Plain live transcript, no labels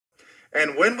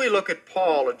And when we look at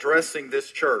Paul addressing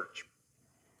this church,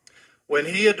 when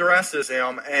he addresses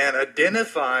them and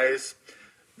identifies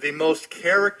the most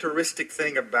characteristic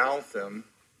thing about them,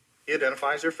 he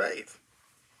identifies their faith.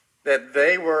 That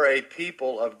they were a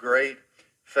people of great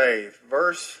faith.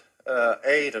 Verse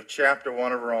 8 of chapter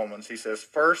 1 of Romans, he says,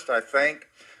 "First I thank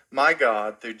my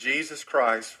God through Jesus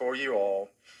Christ for you all,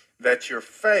 that your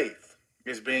faith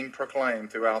is being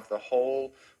proclaimed throughout the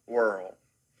whole world."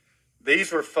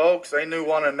 These were folks, they knew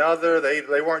one another.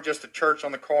 They weren't just a church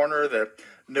on the corner that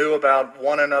knew about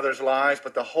one another's lives,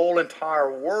 but the whole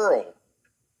entire world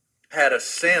had a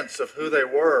sense of who they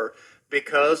were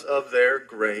because of their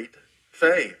great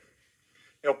faith.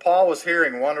 Paul was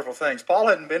hearing wonderful things. Paul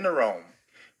hadn't been to Rome.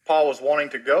 Paul was wanting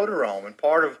to go to Rome, and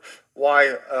part of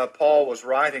why Paul was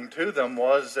writing to them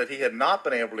was that he had not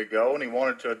been able to go, and he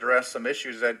wanted to address some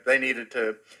issues that they needed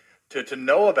to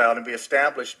know about and be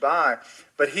established by.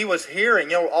 But he was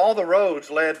hearing, all the roads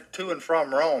led to and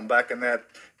from Rome back in that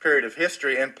period of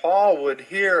history, and Paul would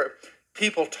hear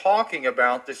people talking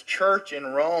about this church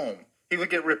in Rome. He would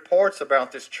get reports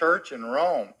about this church in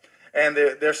Rome, and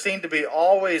there seemed to be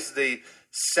always the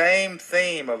same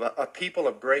theme of a people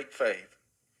of great faith,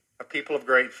 a people of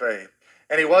great faith.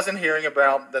 And he wasn't hearing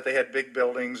about that they had big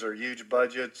buildings or huge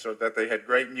budgets or that they had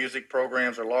great music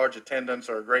programs or large attendance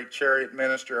or a great chariot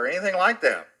ministry or anything like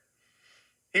that.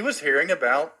 He was hearing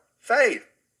about faith,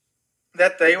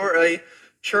 that they were a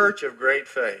church of great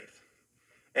faith.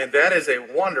 And that is a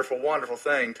wonderful, wonderful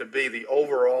thing to be the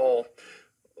overall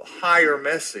higher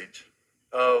message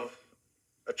of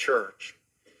a church.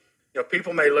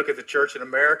 People may look at the church in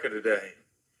America today,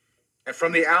 and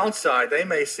from the outside, they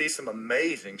may see some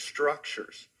amazing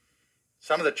structures.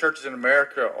 Some of the churches in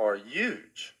America are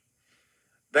huge.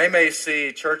 They may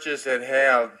see churches that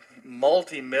have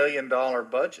multi-million-dollar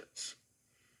budgets.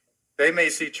 They may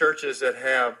see churches that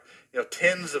have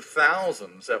tens of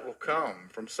thousands that will come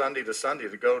from Sunday to Sunday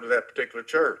to go to that particular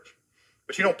church.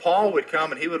 But Paul would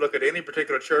come and he would look at any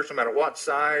particular church, no matter what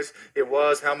size it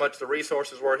was, how much the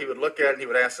resources were. He would look at it and he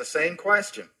would ask the same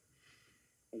question.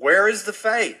 Where is the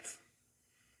faith?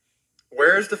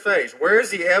 Where is the faith? Where is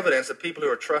the evidence of people who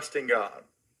are trusting God?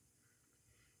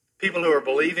 People who are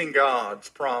believing God's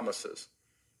promises.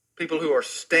 People who are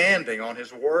standing on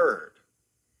his word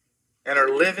and are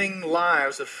living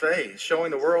lives of faith,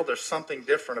 showing the world there's something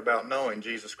different about knowing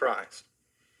Jesus Christ.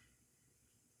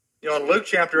 In Luke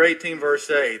chapter 18, verse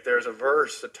 8, there's a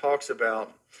verse that talks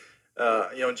about,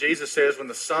 Jesus says, when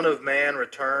the Son of Man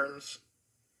returns,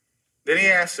 then he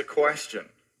asks a question.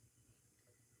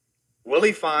 Will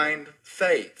he find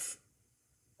faith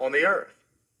on the earth?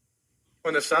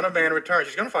 When the Son of Man returns,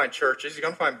 he's going to find churches, he's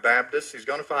going to find Baptists, he's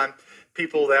going to find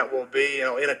people that will be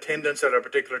in attendance at a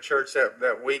particular church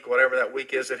that week, whatever that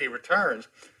week is that he returns.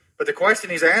 But the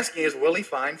question he's asking is, will he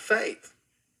find faith?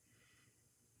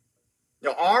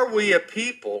 Are we a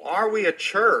people, are we a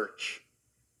church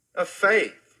of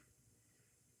faith?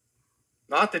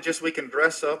 Not that just we can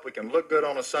dress up, we can look good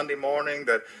on a Sunday morning,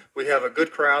 that we have a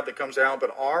good crowd that comes out,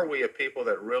 but are we a people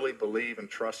that really believe and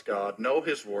trust God, know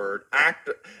his word, act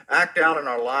out in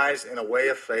our lives in a way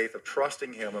of faith, of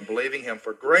trusting him and believing him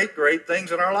for great, great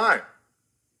things in our life?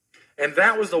 And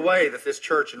that was the way that this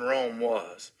church in Rome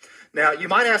was. Now, you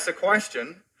might ask the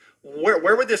question,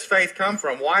 where would this faith come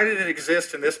from? Why did it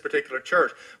exist in this particular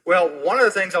church? Well, one of the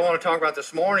things I want to talk about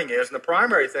this morning is, and the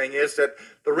primary thing is, that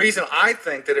the reason I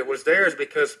think that it was there is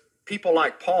because people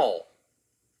like Paul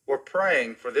were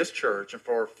praying for this church and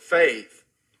for faith,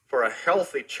 for a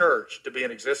healthy church to be in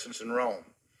existence in Rome.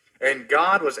 And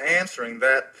God was answering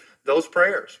those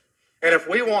prayers. And if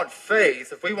we want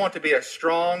faith, if we want to be a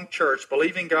strong church,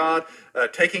 believing God,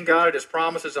 taking God at his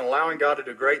promises and allowing God to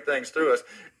do great things through us,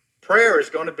 prayer is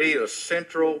going to be the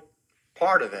central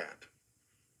part of that.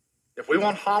 If we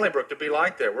want Hollybrook to be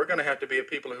like that, we're going to have to be a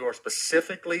people who are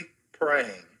specifically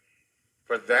praying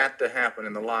for that to happen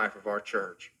in the life of our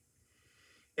church.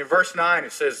 In verse 9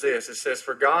 it says this, it says,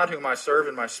 "For God whom I serve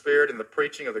in my spirit in the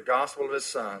preaching of the gospel of his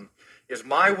Son is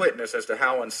my witness as to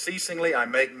how unceasingly I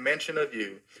make mention of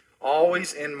you,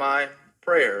 always in my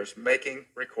prayers making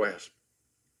request."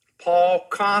 Paul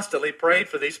constantly prayed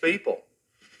for these people.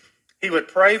 He would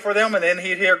pray for them and then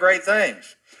he'd hear great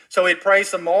things. So he'd pray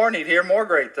some more and he'd hear more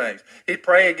great things. He'd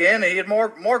pray again and he'd hear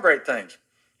more great things.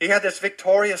 He had this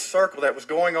victorious circle that was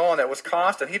going on, that was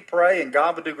constant. He'd pray and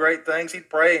God would do great things.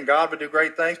 He'd pray and God would do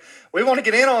great things. We want to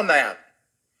get in on that.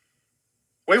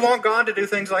 We want God to do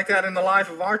things like that in the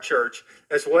life of our church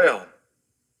as well.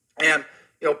 And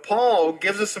Paul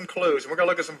gives us some clues. We're going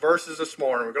to look at some verses this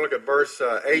morning. We're going to look at verse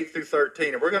 8 through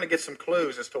 13, and we're going to get some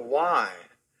clues as to why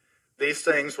these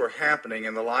things were happening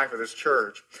in the life of this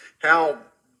church, how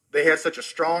they had such a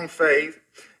strong faith.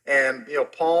 And,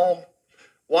 Paul,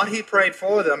 what he prayed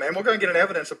for them, and we're going to get an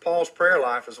evidence of Paul's prayer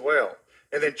life as well,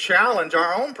 and then challenge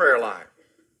our own prayer life.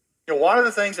 What are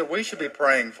the things that we should be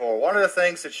praying for? What are the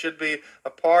things that should be a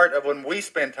part of when we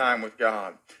spend time with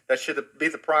God? That should be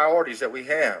the priorities that we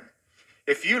have.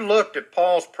 If you looked at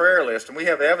Paul's prayer list, and we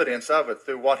have evidence of it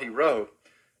through what he wrote,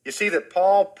 you see that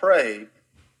Paul prayed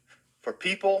for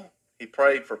people, he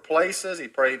prayed for places, he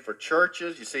prayed for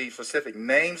churches, you see specific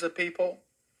names of people.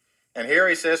 And here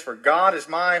he says, for God is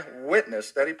my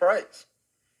witness that he prays.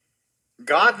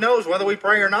 God knows whether we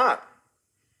pray or not.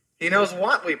 He knows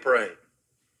what we pray.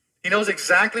 He knows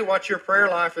exactly what your prayer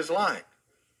life is like.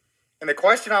 And the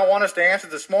question I want us to answer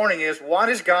this morning is, what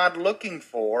is God looking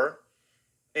for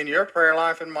in your prayer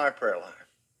life and my prayer life?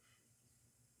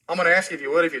 I'm going to ask you,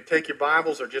 if you take your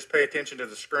Bibles or just pay attention to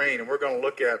the screen, and we're going to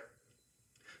look at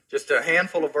just a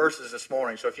handful of verses this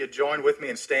morning. So if you join with me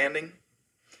in standing,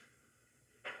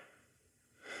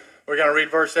 we're going to read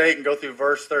verse 8 and go through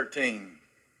verse 13.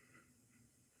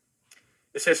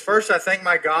 It says, first I thank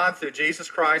my God through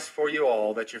Jesus Christ for you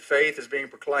all, that your faith is being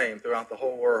proclaimed throughout the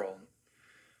whole world.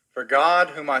 For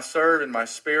God, whom I serve in my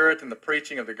spirit in the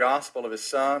preaching of the gospel of his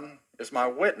Son, is my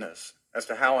witness as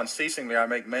to how unceasingly I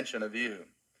make mention of you.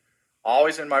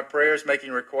 Always in my prayers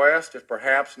making request, if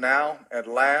perhaps now, at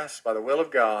last, by the will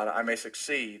of God, I may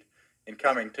succeed in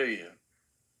coming to you.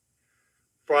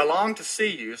 For I long to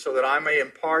see you so that I may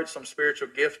impart some spiritual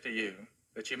gift to you,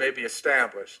 that you may be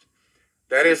established.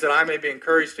 That is, that I may be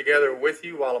encouraged together with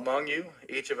you while among you,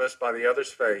 each of us by the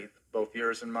other's faith, both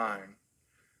yours and mine.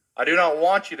 I do not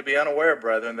want you to be unaware,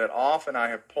 brethren, that often I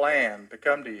have planned to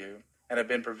come to you and have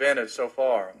been prevented so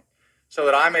far, so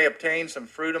that I may obtain some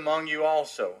fruit among you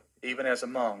also, even as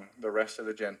among the rest of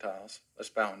the Gentiles. Let's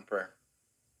bow in prayer.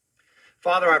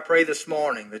 Father, I pray this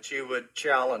morning that you would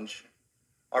challenge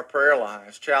our prayer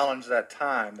lives, challenge that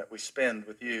time that we spend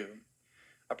with you.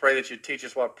 I pray that you teach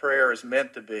us what prayer is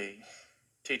meant to be.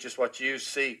 Teach us what you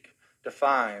seek to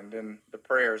find in the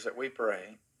prayers that we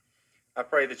pray. I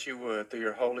pray that you would, through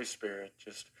your Holy Spirit,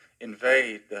 just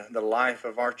invade the life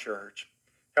of our church.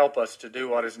 Help us to do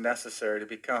what is necessary to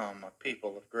become a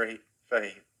people of great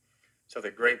faith, so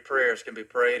that great prayers can be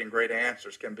prayed and great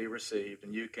answers can be received,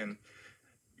 and you can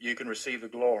receive the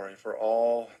glory for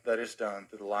all that is done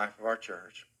through the life of our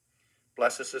church.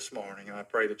 Bless us this morning, and I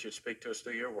pray that you'd speak to us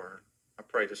through your word. I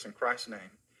pray this in Christ's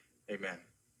name. Amen.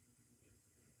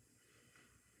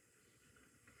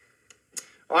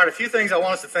 All right, a few things I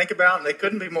want us to think about, and they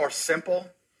couldn't be more simple.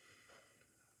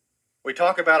 We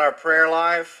talk about our prayer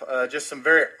life, just some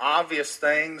very obvious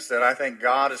things that I think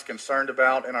God is concerned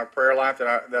about in our prayer life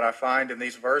that I find in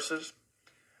these verses.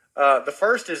 The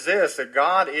first is this, that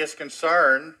God is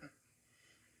concerned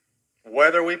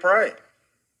whether we pray.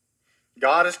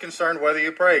 God is concerned whether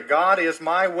you pray. God is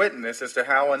my witness as to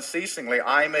how unceasingly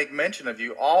I make mention of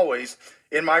you, always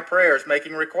in my prayers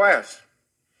making requests.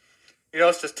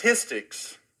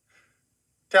 Statistics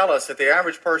tell us that the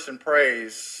average person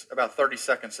prays about 30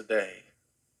 seconds a day.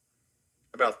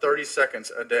 About 30 seconds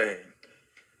a day.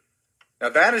 Now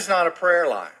that is not a prayer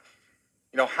life.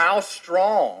 How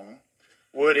strong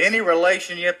would any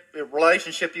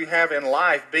relationship you have in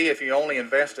life be if you only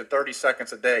invested 30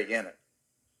 seconds a day in it?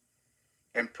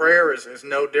 And prayer is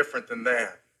no different than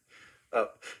that.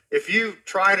 If you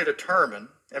try to determine,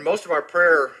 and most of our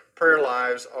prayer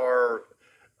lives are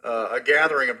a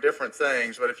gathering of different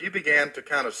things, but if you began to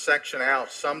kind of section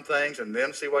out some things and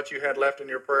then see what you had left in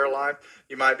your prayer life,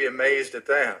 you might be amazed at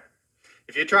that.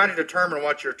 If you try to determine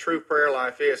what your true prayer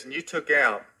life is, and you took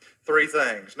out three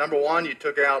things. Number one, you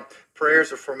took out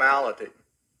prayers of formality.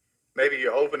 Maybe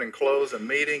you open and close a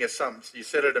meeting, it's something, you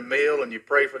sit at a meal and you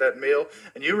pray for that meal,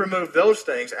 and you remove those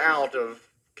things out of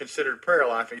considered prayer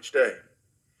life each day.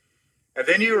 And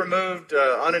then you removed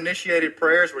uninitiated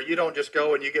prayers where you don't just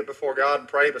go and you get before God and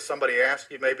pray, but somebody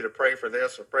asks you maybe to pray for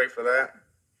this or pray for that.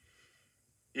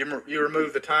 You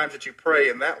remove the times that you pray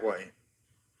in that way.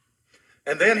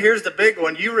 And then here's the big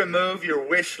one. You remove your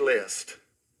wish list.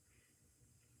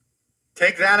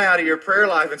 Take that out of your prayer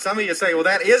life. And some of you say, well,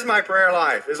 that is my prayer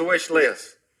life, is a wish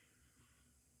list.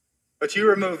 But you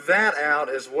remove that out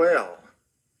as well.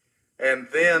 And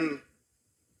then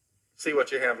see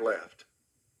what you have left.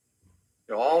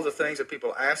 All the things that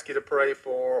people ask you to pray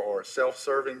for or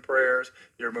self-serving prayers,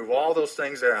 you remove all those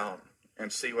things out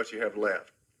and see what you have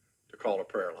left to call a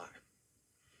prayer life.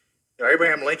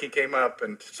 Abraham Lincoln came up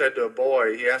and said to a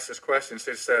boy, he asked this question,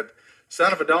 he said,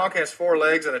 son, if a dog has 4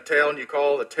 legs and a tail and you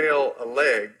call the tail a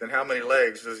leg, then how many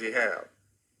legs does he have?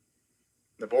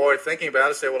 The boy, thinking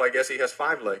about it, said, well, I guess he has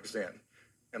 5 legs then.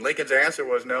 And Lincoln's answer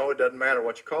was, no, it doesn't matter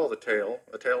what you call the tail.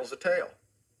 A tail's a tail.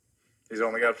 He's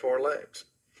only got 4 legs.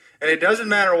 And it doesn't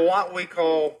matter what we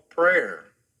call prayer.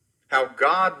 How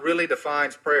God really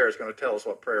defines prayer is going to tell us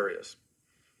what prayer is.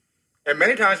 And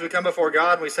many times we come before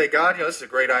God and we say, God, this is a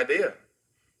great idea.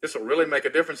 This will really make a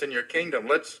difference in your kingdom.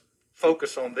 Let's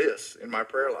focus on this in my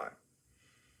prayer life.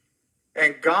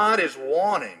 And God is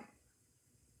wanting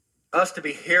us to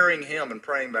be hearing him and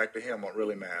praying back to him what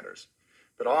really matters.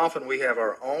 But often we have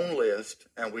our own list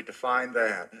and we define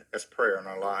that as prayer in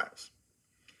our lives.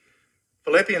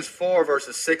 Philippians 4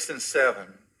 verses 6 and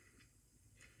 7.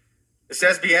 It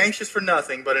says, be anxious for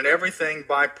nothing, but in everything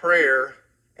by prayer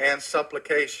and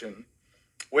supplication.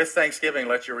 With thanksgiving,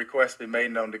 let your requests be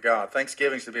made known to God.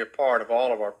 Thanksgiving is to be a part of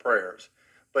all of our prayers.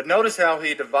 But notice how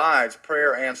he divides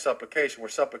prayer and supplication, where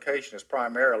supplication is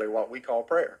primarily what we call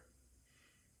prayer.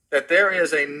 That there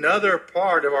is another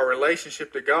part of our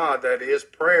relationship to God that is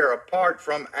prayer apart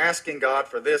from asking God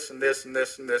for this and this and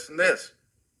this and this and this.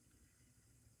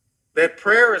 That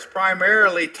prayer is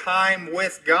primarily time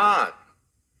with God.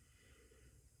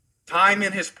 Time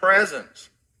in his presence.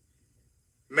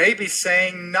 Maybe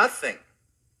saying nothing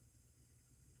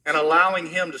and allowing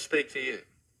him to speak to you.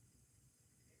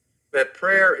 That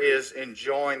prayer is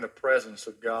enjoying the presence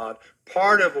of God,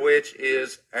 part of which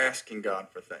is asking God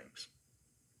for things.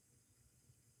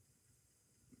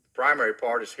 The primary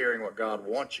part is hearing what God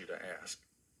wants you to ask,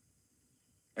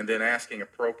 and then asking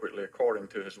appropriately according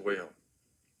to his will.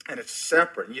 And it's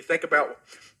separate. And you think about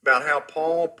how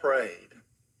Paul prayed.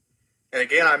 And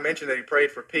again, I mentioned that he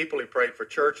prayed for people, he prayed for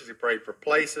churches, he prayed for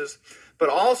places. But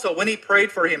also, when he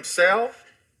prayed for himself,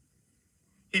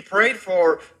 he prayed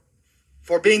for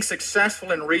being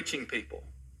successful in reaching people.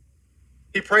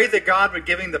 He prayed that God would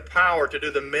give him the power to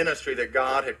do the ministry that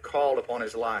God had called upon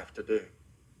his life to do.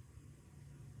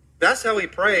 That's how he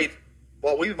prayed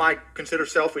what we might consider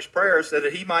selfish prayers, so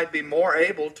that he might be more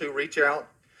able to reach out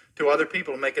to other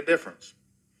people and make a difference.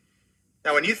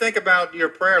 Now, when you think about your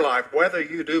prayer life, whether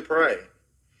you do pray,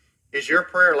 is your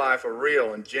prayer life a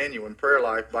real and genuine prayer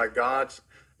life by God's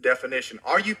definition?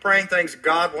 Are you praying things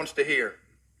God wants to hear,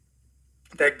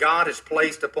 that God has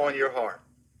placed upon your heart?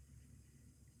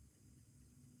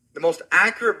 The most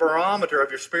accurate barometer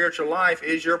of your spiritual life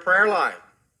is your prayer life.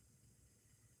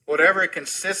 Whatever it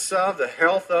consists of, the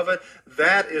health of it,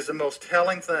 that is the most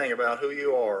telling thing about who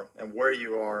you are and where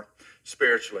you are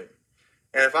spiritually.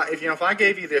 And if I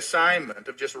gave you the assignment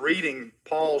of just reading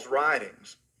Paul's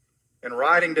writings and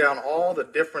writing down all the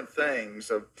different things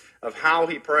of how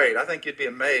he prayed, I think you'd be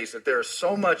amazed that there is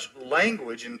so much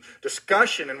language and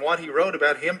discussion in what he wrote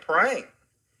about him praying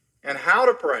and how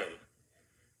to pray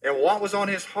and what was on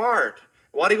his heart,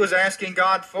 what he was asking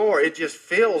God for. It just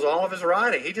fills all of his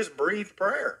writing. He just breathed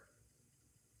prayer.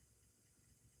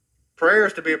 Prayer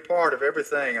is to be a part of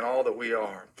everything and all that we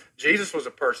are. Jesus was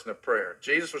a person of prayer.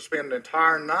 Jesus would spend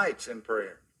entire nights in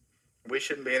prayer. We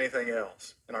shouldn't be anything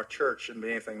else, and our church shouldn't be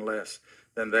anything less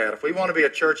than that. If we want to be a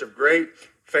church of great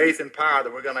faith and power,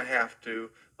 then we're going to have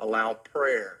to allow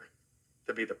prayer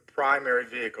to be the primary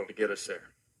vehicle to get us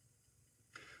there.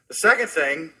 The second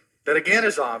thing that again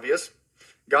is obvious,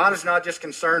 God is not just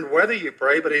concerned whether you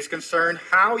pray, but he's concerned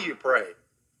how you pray.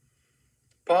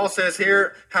 Paul says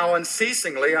here, how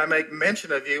unceasingly I make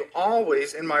mention of you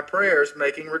always in my prayers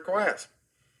making requests.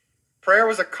 Prayer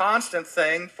was a constant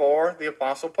thing for the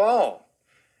Apostle Paul.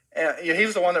 And he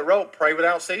was the one that wrote, pray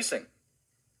without ceasing.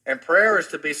 And prayer is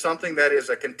to be something that is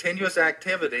a continuous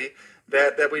activity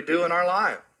that we do in our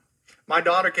life. My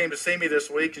daughter came to see me this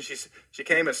week, and she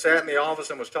came and sat in the office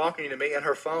and was talking to me, and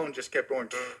her phone just kept going.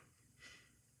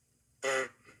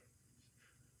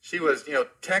 She was,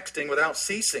 texting without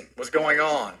ceasing was going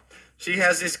on. She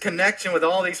has this connection with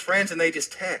all these friends, and they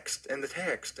just text and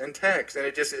text and text.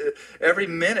 And every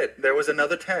minute there was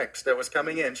another text that was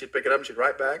coming in. She'd pick it up and she'd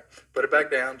write back, put it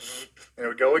back down, and it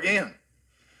would go again.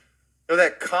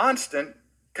 That constant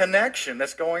connection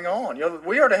that's going on.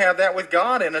 We are to have that with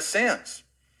God in a sense.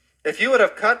 If you would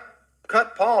have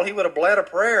cut Paul, he would have bled a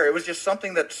prayer. It was just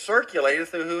something that circulated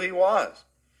through who he was.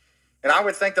 And I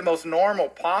would think the most normal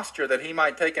posture that he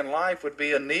might take in life would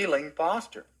be a kneeling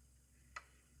posture.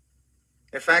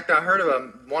 In fact, I heard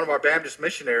of one of our Baptist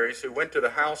missionaries who went to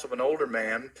the house of an older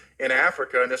man in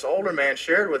Africa, and this older man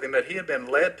shared with him that he had been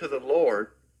led to the Lord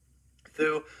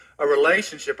through a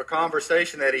relationship, a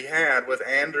conversation that he had with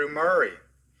Andrew Murray.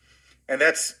 And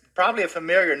that's probably a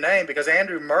familiar name because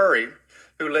Andrew Murray,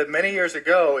 who lived many years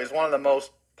ago, is one of the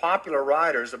most popular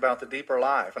writers about the deeper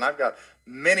life. And I've got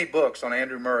many books on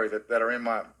Andrew Murray that are in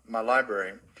my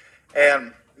library.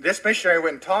 And this missionary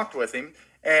went and talked with him,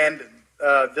 and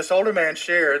this older man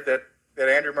shared that that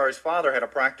Andrew Murray's father had a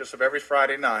practice of every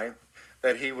Friday night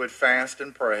that he would fast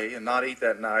and pray and not eat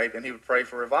that night, and he would pray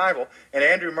for revival. And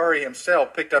Andrew Murray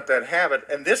himself picked up that habit,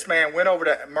 and this man went over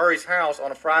to Murray's house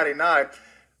on a Friday night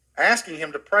asking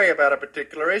him to pray about a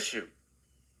particular issue.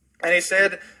 And he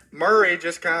said Murray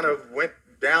just kind of went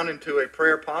down into a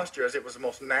prayer posture as it was the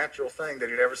most natural thing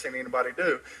that he'd ever seen anybody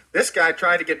do. This guy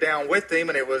tried to get down with him,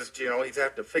 and it was, he'd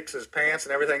have to fix his pants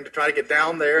and everything to try to get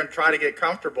down there and try to get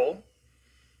comfortable.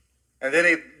 And then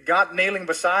he got kneeling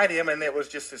beside him, and it was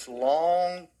just this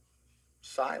long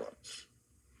silence.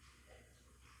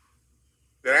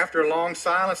 Then after a long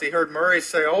silence, he heard Murray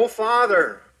say, "Oh,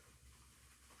 Father."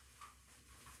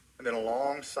 And then a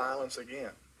long silence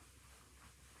again.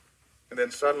 And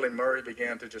then suddenly Murray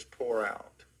began to just pour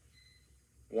out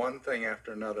one thing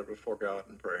after another before God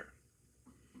in prayer.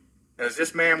 And as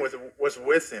this man was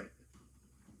with him,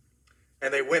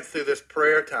 and they went through this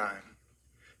prayer time,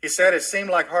 he said it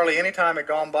seemed like hardly any time had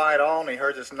gone by at all, and he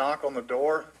heard this knock on the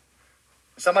door.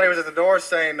 Somebody was at the door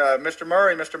saying, Mr.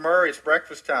 Murray, it's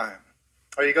breakfast time.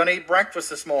 Are you going to eat breakfast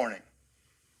this morning?"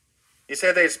 He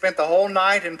said they had spent the whole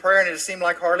night in prayer, and it seemed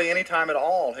like hardly any time at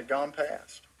all had gone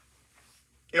past.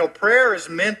 Prayer is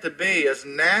meant to be as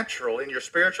natural in your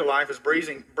spiritual life as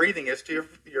breathing is to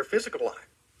your physical life.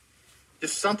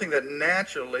 Just something that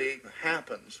naturally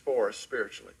happens for us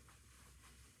spiritually.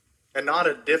 And not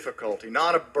a difficulty,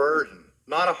 not a burden,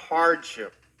 not a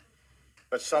hardship,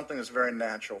 but something that's very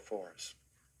natural for us.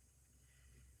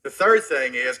 The third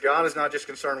thing is God is not just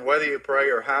concerned whether you pray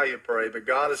or how you pray, but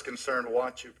God is concerned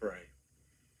what you pray.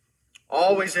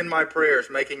 Always in my prayers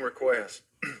making requests.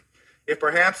 If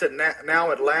perhaps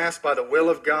now at last by the will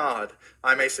of God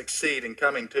I may succeed in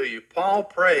coming to you. Paul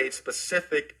prayed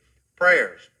specific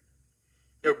prayers.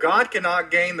 God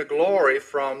cannot gain the glory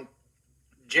from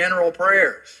general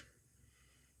prayers.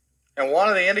 And one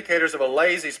of the indicators of a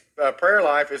lazy prayer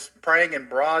life is praying in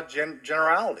broad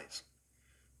generalities.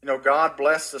 God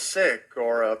bless the sick,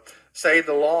 or save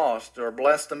the lost, or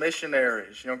bless the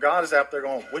missionaries. God is out there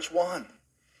going, which one?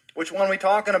 Which one are we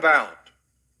talking about?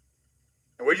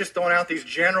 And we're just throwing out these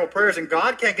general prayers, and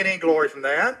God can't get any glory from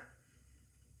that.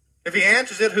 If he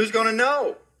answers it, who's going to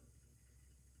know?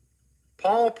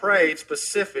 Paul prayed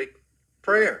specific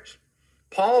prayers.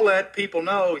 Paul let people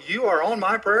know, you are on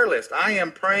my prayer list. I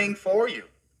am praying for you.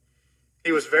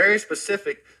 He was very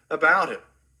specific about it.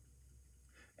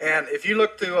 And if you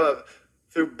look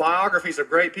through biographies of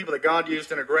great people that God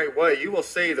used in a great way, you will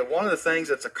see that one of the things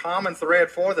that's a common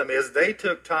thread for them is they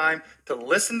took time to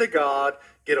listen to God,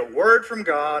 get a word from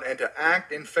God, and to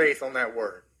act in faith on that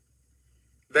word.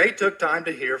 They took time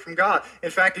to hear from God.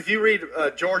 In fact, if you read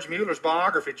George Mueller's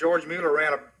biography, George Mueller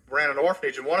ran an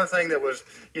orphanage, and one of the things that was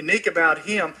unique about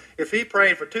him, if he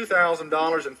prayed for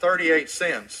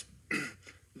 $2,000.38,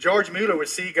 George Mueller would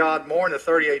see God more in the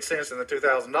 38 cents than the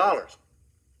 $2,000.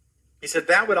 He said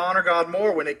that would honor God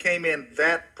more when it came in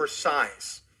that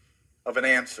precise of an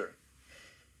answer.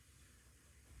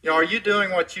 Are you doing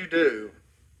what you do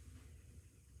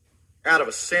out of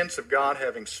a sense of God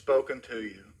having spoken to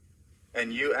you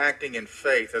and you acting in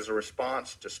faith as a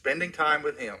response to spending time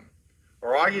with him?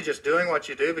 Or are you just doing what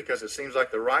you do because it seems like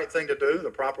the right thing to do,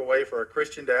 the proper way for a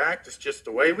Christian to act? It's just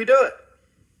the way we do it.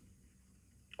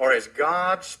 Or has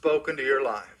God spoken to your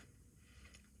life?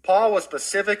 Paul was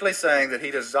specifically saying that he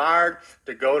desired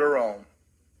to go to Rome.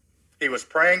 He was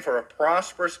praying for a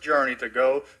prosperous journey to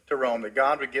go to Rome, that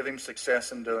God would give him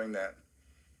success in doing that.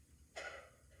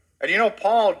 And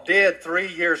Paul did 3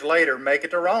 years later make it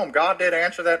to Rome. God did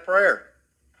answer that prayer.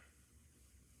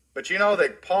 But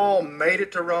that Paul made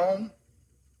it to Rome,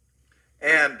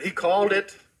 and he called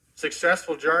it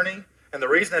successful journey. And the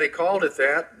reason that he called it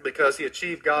that, because he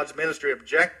achieved God's ministry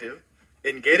objective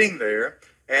in getting there.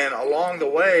 And along the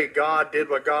way, God did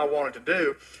what God wanted to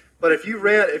do. But if you've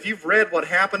read what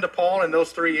happened to Paul in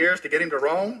those 3 years to get him to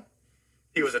Rome,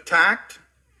 he was attacked,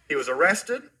 he was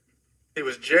arrested, he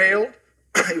was jailed,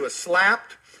 he was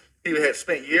slapped, he had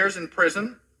spent years in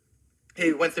prison,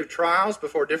 he went through trials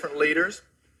before different leaders,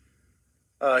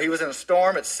 he was in a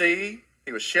storm at sea,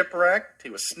 he was shipwrecked, he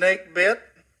was snake bit.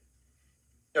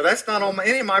 That's not on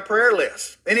any of my prayer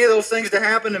lists, any of those things to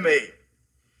happen to me.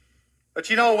 But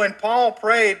when Paul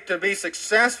prayed to be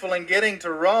successful in getting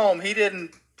to Rome, he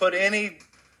didn't put any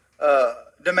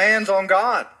demands on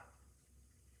God.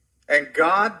 And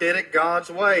God did it God's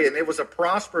way. And it was a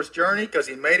prosperous journey because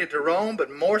he made it to Rome,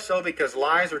 but more so because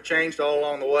lives were changed all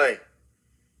along the way.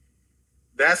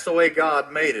 That's the way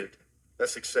God made it a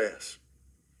success.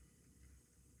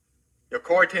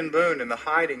 Corrie ten Boom, in The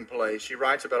Hiding Place, she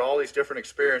writes about all these different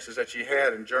experiences that she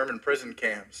had in German prison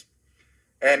camps.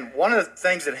 And one of the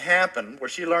things that happened where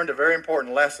she learned a very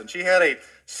important lesson, she had a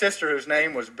sister whose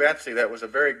name was Betsy that was a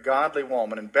very godly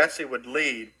woman, and Betsy would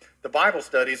lead the Bible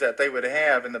studies that they would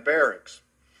have in the barracks.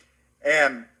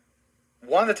 And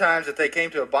one of the times that they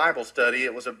came to a Bible study,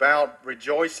 it was about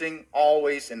rejoicing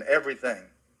always in everything.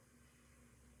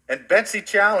 And Betsy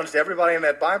challenged everybody in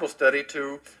that Bible study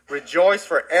to rejoice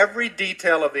for every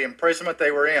detail of the imprisonment they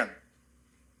were in.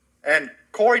 And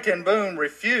Corrie ten Boom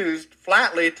refused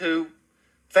flatly to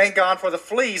thank God for the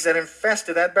fleas that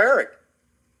infested that barrack.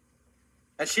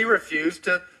 And she refused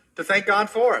to thank God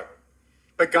for it.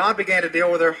 But God began to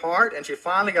deal with her heart, and she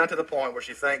finally got to the point where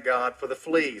she thanked God for the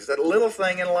fleas, that little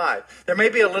thing in life. There may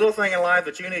be a little thing in life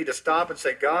that you need to stop and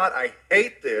say, God, I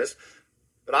hate this,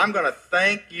 but I'm going to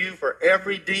thank you for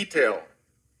every detail.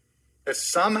 That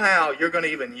somehow you're going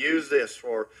to even use this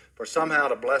for somehow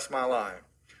to bless my life.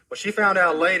 Well, she found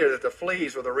out later that the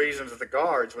fleas were the reasons that the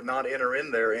guards would not enter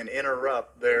in there and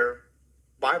interrupt their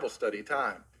Bible study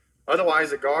time. Otherwise,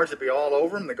 the guards would be all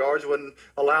over them. The guards wouldn't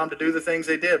allow them to do the things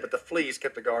they did, but the fleas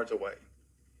kept the guards away.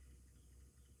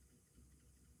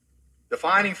 The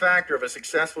defining factor of a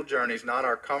successful journey is not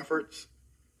our comforts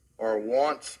or our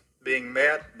wants being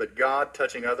met, but God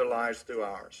touching other lives through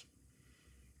ours.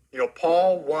 You know,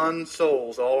 Paul won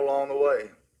souls all along the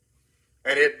way,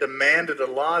 and it demanded a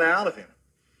lot out of him,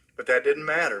 but that didn't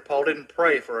matter. Paul didn't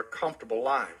pray for a comfortable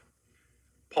life.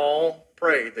 Paul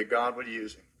prayed that God would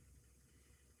use him.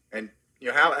 And you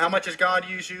know, how much has God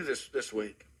used you this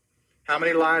week? How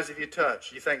many lives have you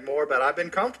touched? You think more about, I've been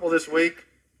comfortable this week.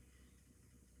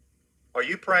 Are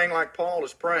you praying like Paul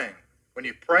is praying? When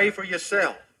you pray for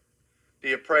yourself, do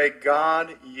you pray,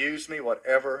 God, use me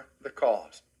whatever the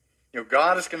cost? You know,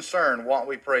 God is concerned what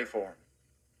we pray for.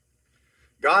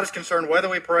 God is concerned whether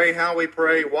we pray, how we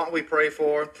pray, what we pray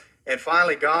for. And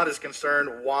finally, God is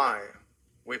concerned why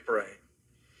we pray.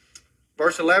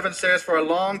 Verse 11 says, For I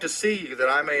long to see you, that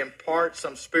I may impart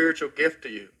some spiritual gift to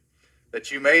you,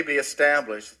 that you may be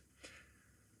established.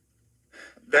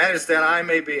 That is, that I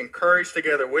may be encouraged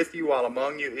together with you while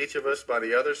among you, each of us by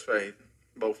the other's faith,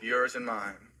 both yours and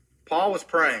mine. Paul was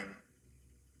praying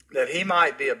that he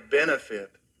might be a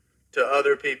benefit to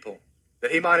other people,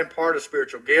 that he might impart a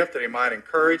spiritual gift, that he might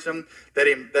encourage them,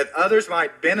 that others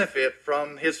might benefit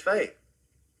from his faith.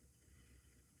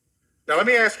 Now let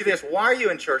me ask you this, why are you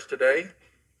in church today?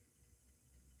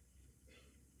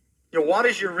 You know, what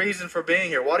is your reason for being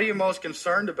here? What are you most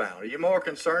concerned about? Are you more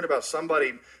concerned about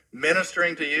somebody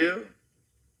ministering to you?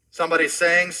 Somebody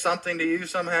saying something to you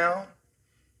somehow?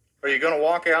 Are you going to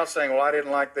walk out saying, well, I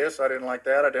didn't like this, I didn't like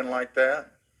that, I didn't like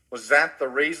that? Was that the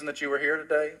reason that you were here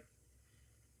today?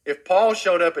 If Paul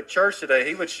showed up at church today,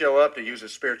 he would show up to use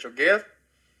his spiritual gift.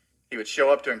 He would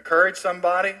show up to encourage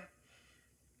somebody.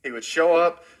 He would show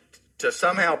up to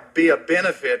somehow be a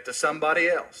benefit to somebody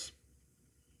else.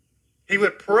 He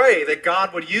would pray that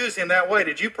God would use him that way.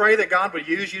 Did you pray that God would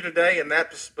use you today in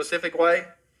that specific way?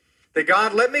 That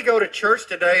God, let me go to church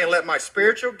today and let my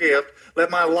spiritual gift, let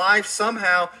my life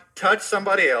somehow touch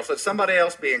somebody else. Let somebody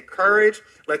else be encouraged.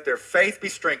 Let their faith be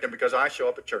strengthened because I show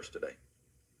up at church today.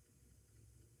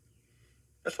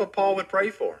 That's what Paul would pray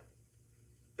for.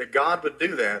 That God would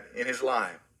do that in his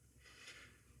life.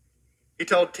 He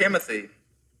told Timothy,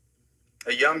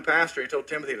 a young pastor, he told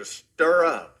Timothy to stir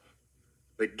up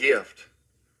the gift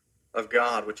of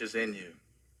God which is in you.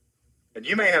 And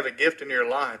you may have a gift in your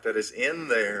life that is in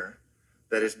there,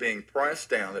 that is being pressed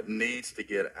down, that needs to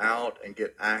get out and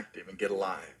get active and get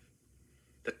alive,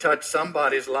 to touch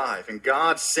somebody's life. And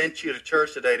God sent you to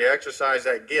church today to exercise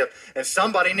that gift, and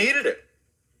somebody needed it.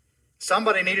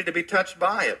 Somebody needed to be touched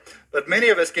by it. But many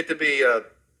of us get to be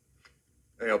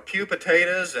pew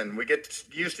potatoes, and we get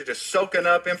used to just soaking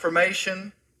up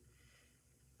information,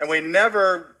 and we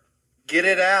never get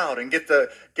it out and get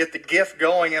the gift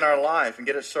going in our life and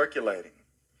get it circulating.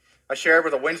 I shared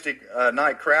with a Wednesday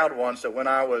night crowd once that when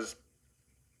I was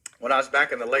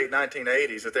back in the late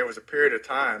 1980s, that there was a period of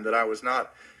time that I was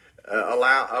not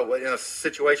in a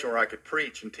situation where I could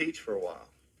preach and teach for a while.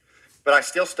 But I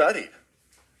still studied.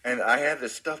 And I had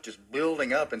this stuff just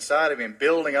building up inside of me and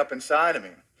building up inside of me.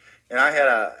 And I had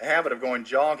a habit of going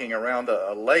jogging around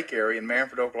a lake area in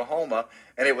Manfred, Oklahoma.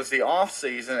 And it was the off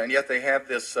season, and yet they have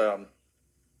this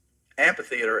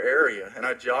amphitheater area. And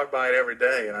I'd jog by it every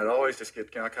day, and I'd always just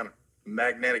get kind of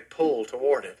magnetic pull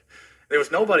toward it. There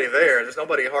was nobody there. There's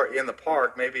nobody in the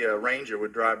park. Maybe a ranger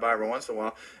would drive by every once in a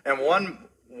while. And one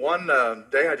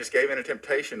day I just gave in to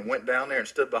temptation, went down there and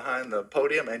stood behind the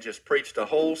podium and just preached a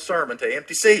whole sermon to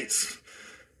empty seats.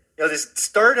 You know, this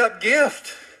stirred up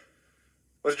gift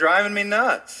was driving me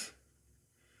nuts.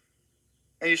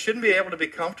 And you shouldn't be able to be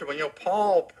comfortable. You know,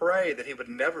 Paul prayed that he would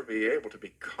never be able to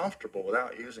be comfortable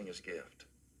without using his gift.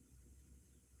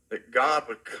 That God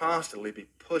would constantly be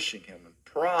pushing him and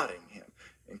prodding him,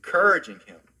 encouraging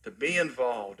him to be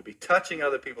involved, to be touching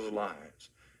other people's lives,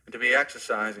 and to be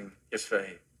exercising his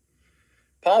faith.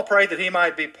 Paul prayed that he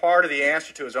might be part of the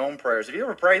answer to his own prayers. Have you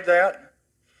ever prayed that?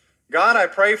 God, I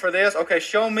pray for this. Okay,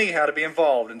 show me how to be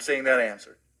involved in seeing that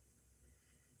answered.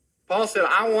 Paul said,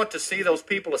 I want to see those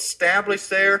people established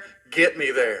there. Get me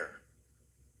there.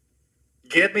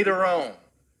 Get me to Rome.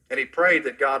 And he prayed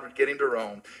that God would get him to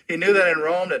Rome. He knew that in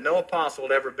Rome that no apostle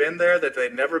had ever been there, that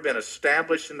they'd never been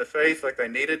established in the faith like they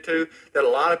needed to, that a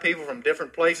lot of people from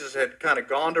different places had kind of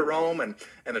gone to Rome and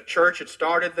the church had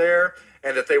started there,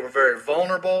 and that they were very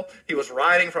vulnerable. He was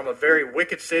writing from a very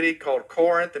wicked city called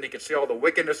Corinth, and he could see all the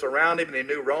wickedness around him, and he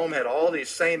knew Rome had all these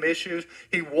same issues.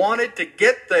 He wanted to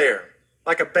get there.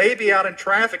 Like a baby out in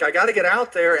traffic, I got to get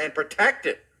out there and protect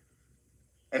it.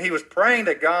 And he was praying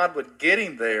that God would get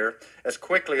him there as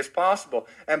quickly as possible.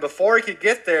 And before he could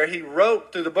get there, he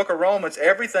wrote through the book of Romans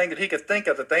everything that he could think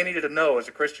of that they needed to know as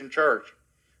a Christian church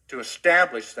to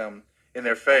establish them in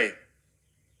their faith.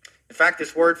 In fact,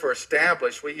 this word for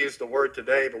establish, we use the word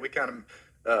today, but we kind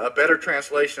of, a better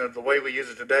translation of the way we use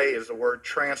it today is the word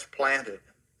transplanted.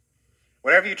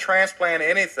 Whenever you transplant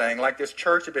anything, like this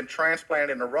church had been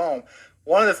transplanted into Rome,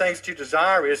 one of the things that you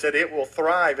desire is that it will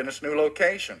thrive in its new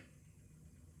location.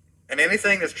 And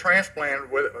anything that's transplanted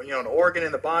with, an organ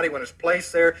in the body, when it's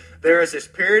placed there, there is this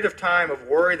period of time of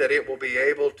worry that it will be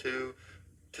able to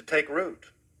take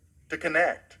root, to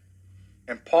connect.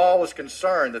 And Paul was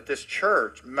concerned that this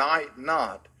church might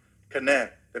not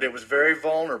connect, that it was very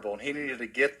vulnerable, and he needed to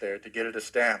get there to get it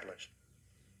established.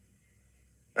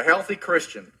 A healthy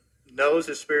Christian knows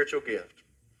his spiritual gift.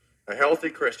 A healthy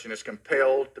Christian is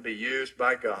compelled to be used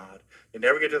by God. They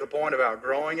never get to the point of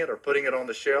outgrowing it or putting it on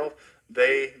the shelf.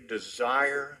 They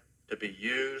desire to be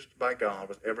used by God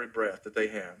with every breath that they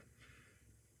have.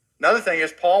 Another thing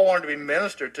is Paul wanted to be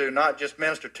ministered to, not just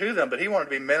ministered to them, but he wanted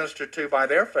to be ministered to by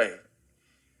their faith.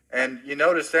 And you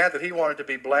notice that he wanted to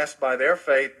be blessed by their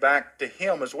faith back to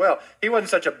him as well. He wasn't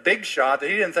such a big shot that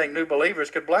he didn't think new believers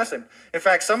could bless him. In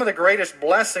fact, some of the greatest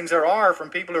blessings there are from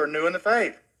people who are new in the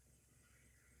faith.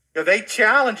 They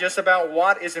challenge us about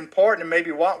what is important and maybe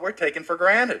what we're taking for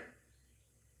granted.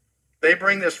 They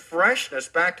bring this freshness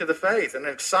back to the faith and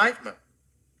excitement.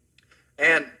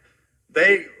 And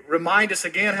they remind us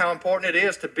again how important it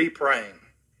is to be praying,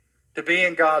 to be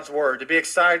in God's Word, to be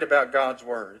excited about God's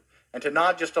Word, and to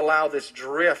not just allow this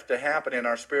drift to happen in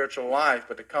our spiritual life,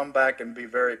 but to come back and be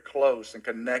very close and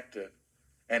connected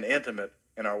and intimate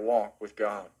in our walk with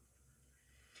God.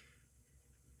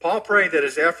 Paul prayed that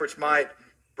his efforts might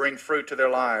bring fruit to their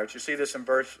lives. You see this in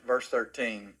verse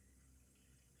 13.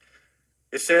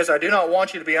 It says, I do not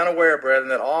want you to be unaware, brethren,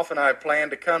 that often I have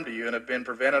planned to come to you and have been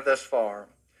prevented thus far,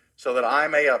 so that I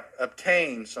may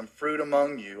obtain some fruit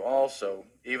among you also,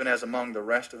 even as among the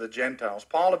rest of the Gentiles.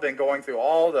 Paul had been going through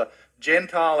all the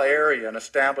Gentile area and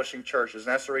establishing churches,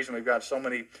 and that's the reason we've got so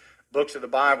many books of the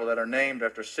Bible that are named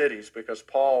after cities, because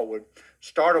Paul would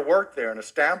start a work there and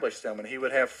establish them, and he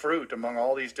would have fruit among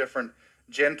all these different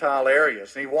Gentile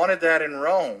areas. And he wanted that in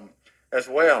Rome as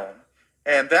well.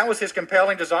 And that was his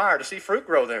compelling desire, to see fruit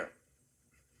grow there.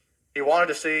 He wanted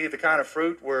to see the kind of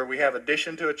fruit where we have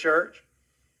addition to a church,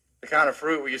 the kind of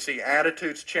fruit where you see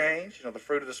attitudes change, the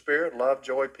fruit of the Spirit, love,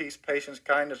 joy, peace, patience,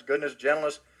 kindness, goodness,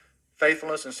 gentleness,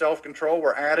 faithfulness, and self-control,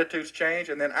 where attitudes change,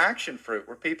 and then action fruit,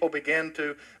 where people begin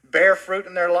to bear fruit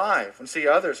in their life and see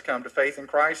others come to faith in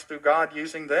Christ through God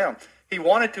using them. He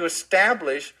wanted to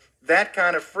establish that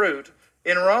kind of fruit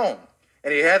in Rome,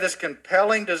 and he had this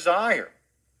compelling desire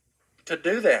to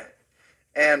do that.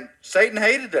 And Satan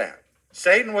hated that.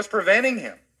 Satan was preventing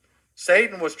him.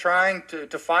 Satan was trying to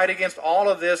fight against all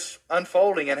of this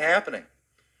unfolding and happening.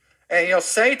 And,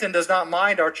 Satan does not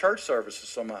mind our church services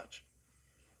so much.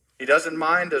 He doesn't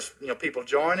mind us, people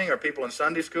joining or people in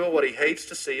Sunday school. What he hates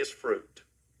to see is fruit.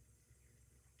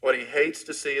 What he hates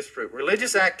to see is fruit.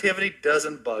 Religious activity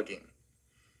doesn't bug him.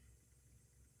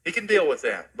 He can deal with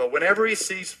that. But whenever he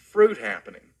sees fruit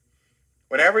happening,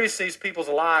 whenever he sees people's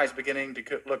lives beginning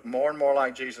to look more and more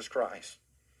like Jesus Christ,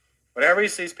 whenever he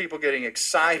sees people getting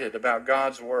excited about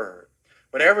God's Word,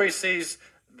 whenever he sees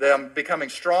them becoming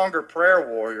stronger prayer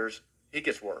warriors, he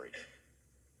gets worried.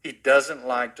 He doesn't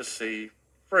like to see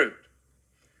fruit.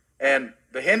 And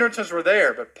the hindrances were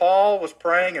there, but Paul was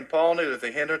praying, and Paul knew that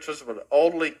the hindrances would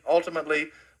ultimately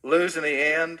lose in the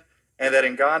end, and that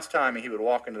in God's timing he would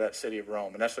walk into that city of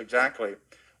Rome. And that's exactly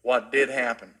what did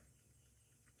happen.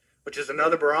 Which is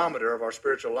another barometer of our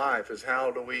spiritual life, is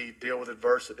how do we deal with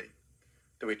adversity?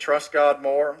 Do we trust God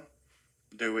more?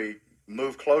 Do we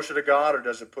move closer to God, or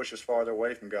does it push us farther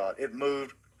away from God? It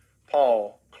moved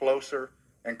Paul closer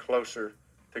and closer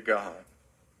to God.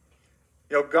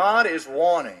 God is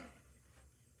wanting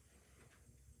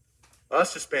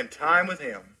us to spend time with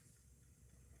him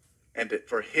and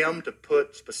for him to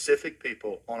put specific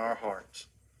people on our hearts.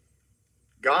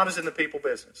 God is in the people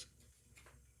business.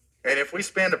 And if we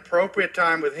spend appropriate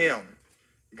time with him,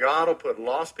 God will put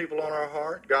lost people on our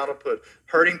heart. God will put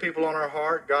hurting people on our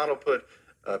heart. God will put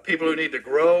people who need to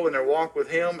grow in their walk with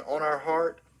him on our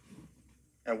heart.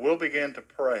 And we'll begin to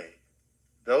pray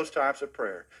those types of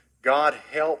prayer. God,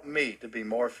 help me to be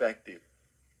more effective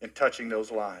in touching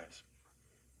those lives.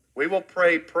 We will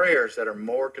pray prayers that are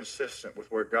more consistent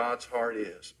with where God's heart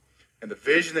is. And the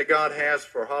vision that God has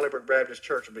for Hollybrook Baptist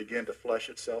Church will begin to flesh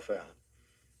itself out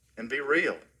and be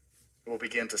real. We'll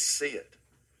begin to see it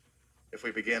if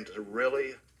we begin to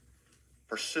really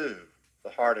pursue the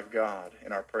heart of God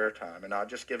in our prayer time and not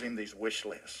just give him these wish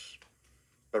lists,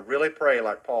 but really pray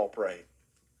like Paul prayed.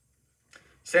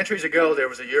 Centuries ago, there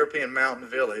was a European mountain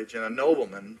village, and a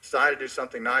nobleman decided to do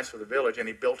something nice for the village, and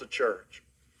he built a church.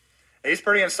 And he's a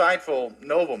pretty insightful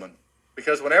nobleman,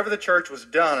 because whenever the church was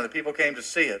done and the people came to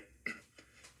see it,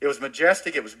 it was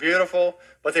majestic, it was beautiful,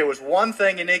 but there was one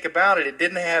thing unique about it. It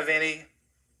didn't have any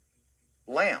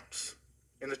lamps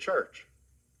in the church.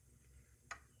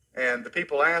 And the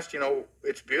people asked,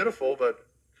 it's beautiful, but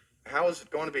how is it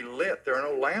going to be lit? There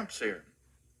are no lamps here.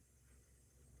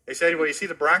 He said, well, you see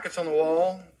the brackets on the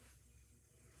wall?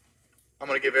 I'm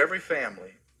going to give every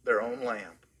family their own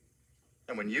lamp.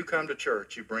 And when you come to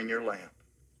church, you bring your lamp.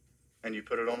 And you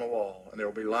put it on the wall, and there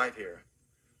will be light here.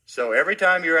 So every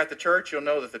time you're at the church, you'll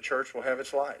know that the church will have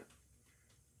its light.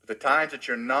 But the times that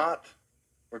you're not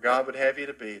where God would have you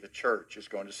to be, the church is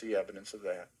going to see evidence of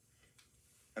that.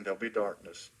 And there'll be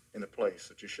darkness in the place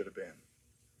that you should have been.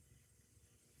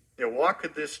 What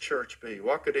could this church be?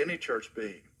 What could any church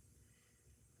be?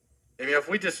 If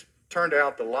we just turned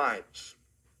out the lights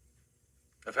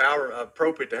of how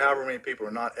appropriate to however many people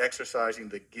are not exercising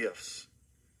the gifts,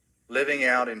 living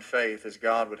out in faith as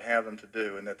God would have them to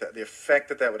do, and that the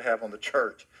effect that would have on the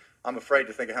church, I'm afraid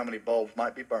to think of how many bulbs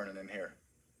might be burning in here.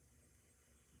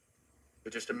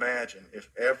 But just imagine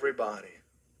if everybody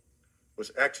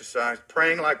was exercised,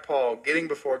 praying like Paul, getting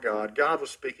before God, God was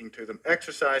speaking to them,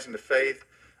 exercising the faith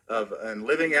and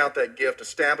living out that gift,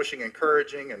 establishing,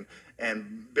 encouraging,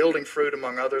 and building fruit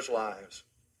among others' lives.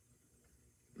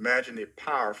 Imagine the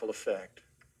powerful effect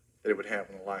that it would have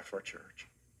on the life of our church.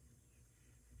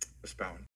 Let's bow.